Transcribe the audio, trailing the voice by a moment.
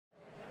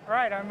All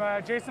right,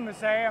 I'm Jason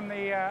Massae.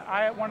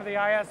 I'm one of the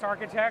IS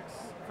architects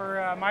for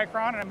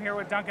Micron, and I'm here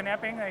with Duncan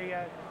Epping,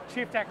 a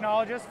Chief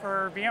Technologist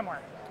for VMware.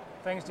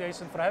 Thanks,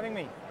 Jason, for having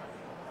me.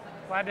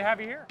 Glad to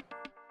have you here.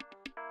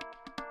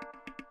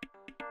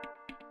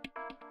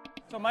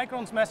 So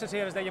Micron's message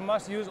here is that you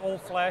must use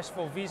all-flash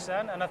for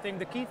VSAN, and I think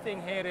the key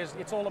thing here is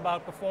it's all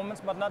about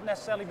performance, but not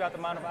necessarily about the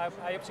amount of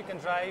IOPS you can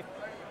drive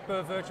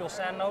per virtual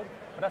SAN node.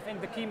 But I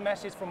think the key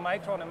message from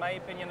Micron, in my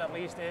opinion at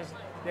least, is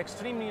the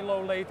extremely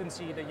low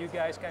latency that you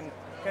guys can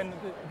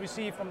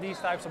receive from these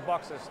types of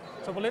boxes.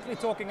 So we're literally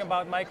talking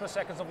about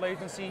microseconds of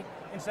latency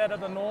instead of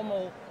the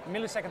normal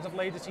milliseconds of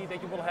latency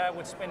that you will have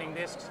with spinning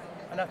disks.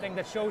 And I think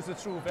that shows the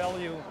true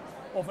value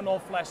of an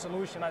all-flash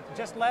solution.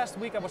 Just last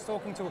week I was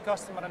talking to a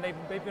customer and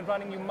they've been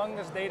running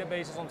humongous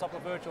databases on top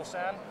of virtual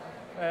SAN.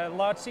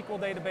 Large SQL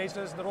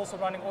databases, they're also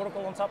running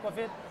Oracle on top of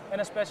it,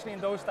 and especially in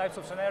those types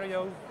of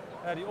scenarios,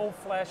 the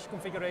all-flash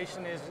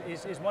configuration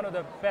is one of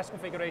the best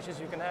configurations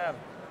you can have.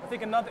 I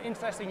think another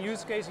interesting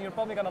use case, and you're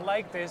probably going to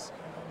like this,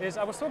 is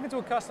I was talking to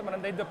a customer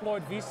and they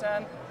deployed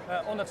vSAN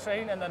on a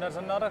train, and then there's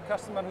another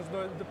customer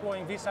who's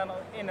deploying vSAN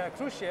in a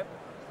cruise ship.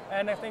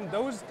 And I think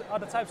those are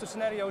the types of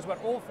scenarios where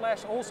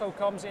all-flash also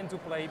comes into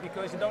play,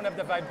 because you don't have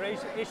the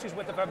vibration issues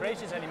with the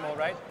vibrations anymore,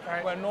 right?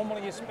 Where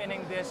normally your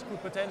spinning disk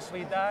could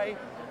potentially die.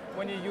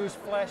 When you use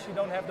flash, you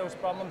don't have those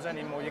problems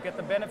anymore. You get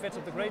the benefits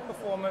of the great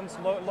performance,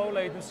 low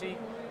latency,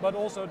 but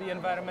also the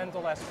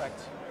environmental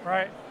aspects.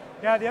 Right.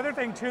 Yeah, the other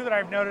thing too that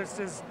I've noticed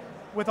is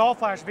with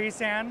all-flash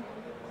vSAN,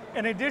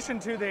 in addition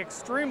to the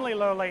extremely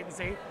low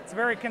latency, it's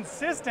very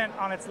consistent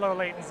on its low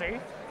latency,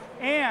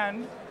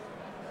 and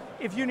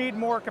if you need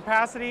more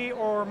capacity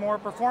or more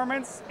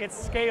performance, it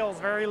scales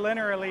very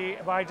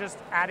linearly by just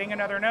adding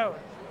another node.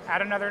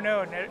 Add another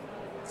node. And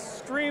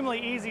extremely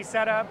easy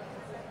setup,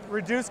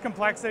 reduced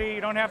complexity.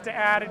 You don't have to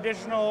add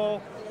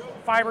additional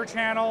fiber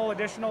channel,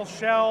 additional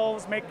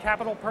shelves, make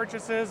capital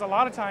purchases. A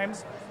lot of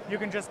times you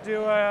can just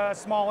do a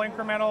small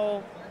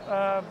incremental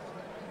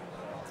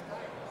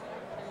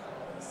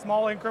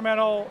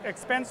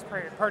expense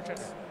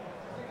purchase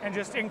and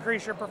just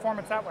increase your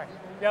performance that way.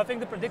 Yeah, I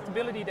think the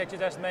predictability that you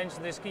just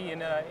mentioned is key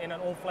in an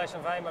all-flash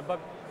environment, but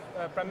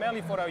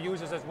primarily for our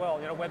users as well.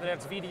 You know, whether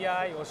it's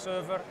VDI or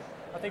server,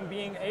 I think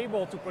being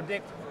able to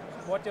predict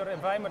what your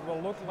environment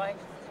will look like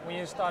when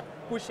you start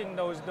pushing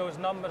those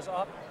numbers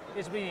up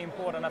is really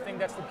important. I think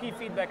that's the key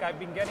feedback I've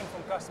been getting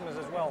from customers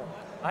as well.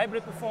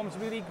 Hybrid performs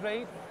really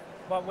great,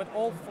 but with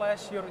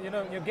all-flash,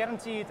 you're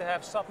guaranteed to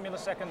have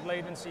sub-millisecond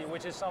latency,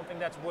 which is something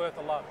that's worth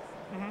a lot.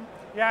 Mm-hmm.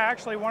 Yeah,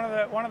 actually, one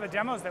of the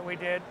demos that we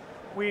did,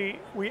 we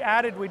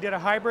did a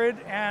hybrid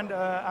and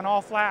an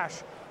all-flash,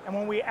 and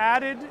when we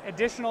added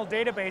additional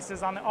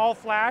databases on the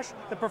all-flash,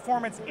 the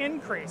performance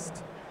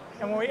increased,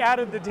 and when we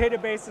added the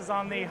databases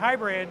on the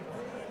hybrid,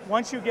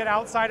 once you get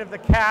outside of the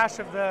cache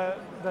of the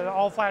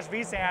all-flash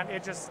vSAN,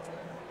 it just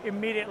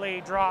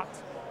immediately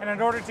dropped. And in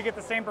order to get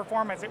the same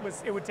performance,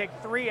 it would take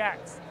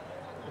 3x.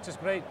 Which is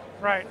great.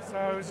 Right, so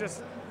it was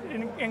just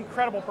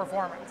incredible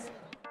performance.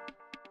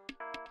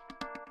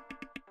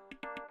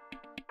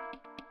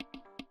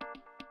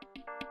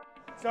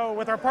 So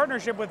with our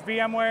partnership with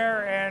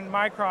VMware and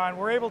Micron,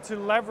 we're able to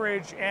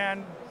leverage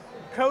and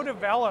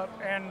co-develop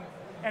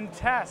and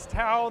test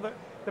how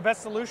the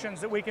best solutions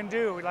that we can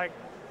do. Like,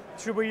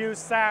 should we use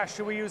SAS?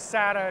 Should we use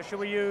SATA? Should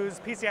we use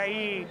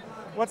PCIe?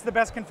 What's the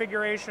best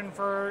configuration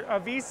for a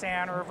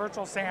vSAN or a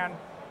virtual SAN,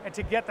 and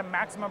to get the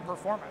maximum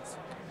performance?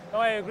 No,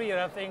 I agree, and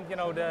I think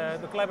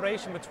the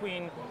collaboration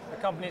between the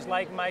companies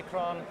like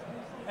Micron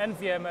and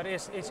VMware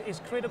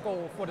is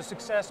critical for the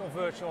success of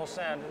virtual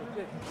SAN.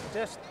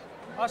 Just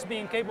us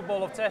being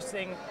capable of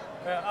testing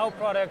our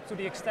product to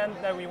the extent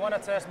that we want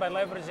to test by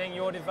leveraging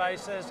your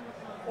devices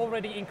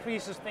already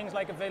increases things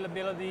like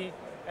availability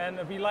and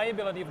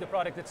reliability of the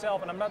product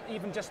itself. And I'm not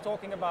just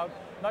talking about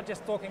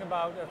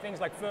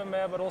things like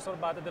firmware, but also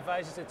about the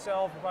devices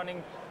itself,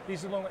 running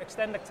these long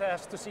extended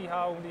tests to see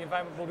how the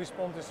environment will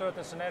respond to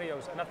certain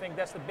scenarios. And I think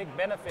that's the big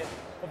benefit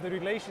of the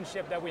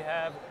relationship that we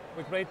have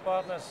with great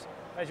partners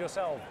as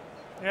yourself.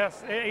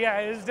 Yes, yeah,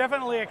 it has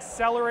definitely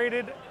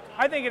accelerated.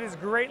 I think it has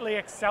greatly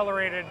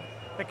accelerated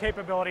the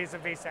capabilities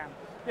of vSAN.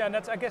 Yeah, and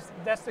I guess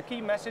that's the key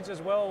message as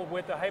well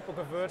with the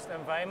hyper-converged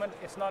environment.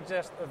 It's not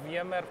just a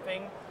VMware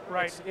thing.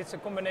 Right. It's a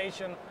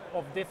combination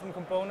of different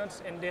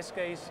components, in this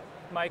case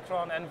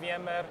Micron and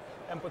VMware,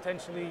 and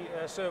potentially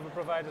server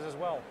providers as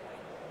well.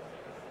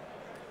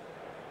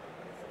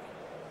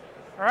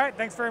 All right,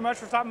 thanks very much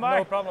for stopping by.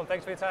 No problem,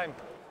 thanks for your time.